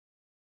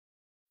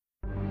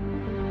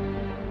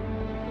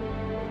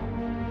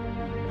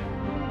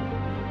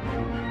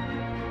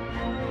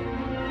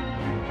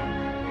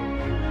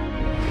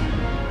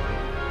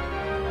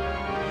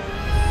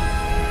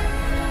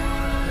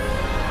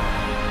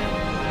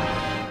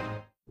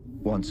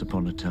Once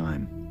upon a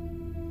time,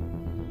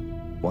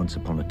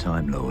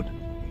 Lord,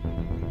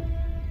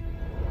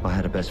 I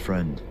had a best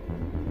friend,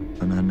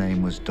 and her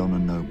name was Donna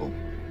Noble,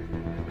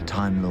 a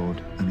Time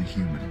Lord and a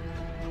human.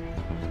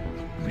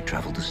 And we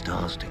traveled the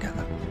stars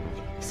together.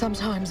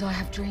 Sometimes I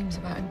have dreams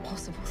about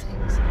impossible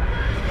things.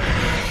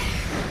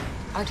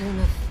 I dream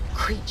of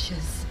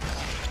creatures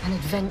and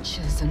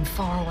adventures and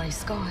faraway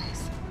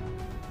skies.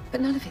 But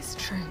none of it's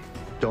true.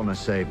 Donna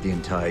saved the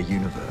entire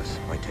universe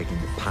by taking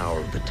the power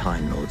of the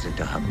Time Lords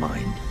into her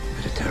mind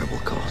at a terrible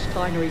cost.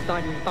 Binary,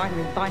 binary,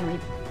 binary, binary.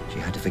 She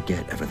had to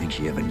forget everything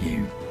she ever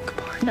knew.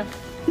 Goodbye. No,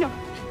 no,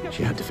 no.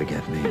 She had to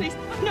forget me. Please,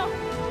 no,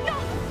 no,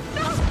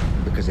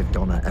 no! Because if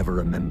Donna ever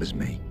remembers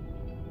me,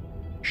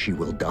 she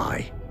will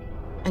die.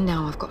 And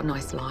now I've got a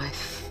nice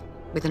life,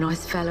 with a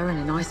nice fella and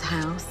a nice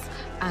house,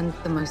 and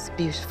the most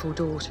beautiful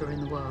daughter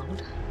in the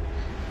world.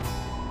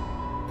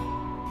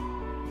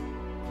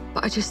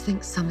 But I just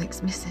think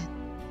something's missing.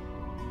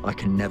 I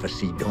can never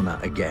see Donna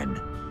again.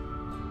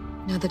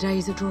 Now the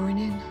days are drawing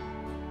in.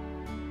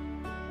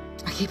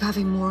 I keep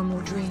having more and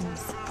more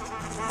dreams.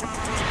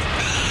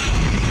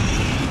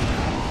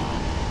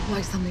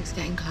 Like something's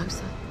getting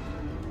closer.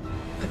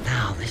 But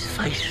now this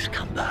face has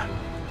come back.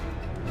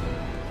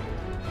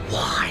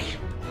 Why?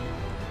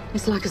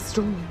 It's like a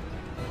storm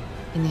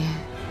in the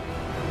air.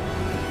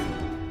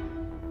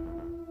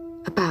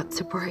 About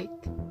to break.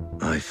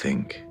 I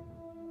think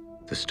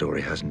the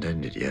story hasn't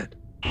ended yet.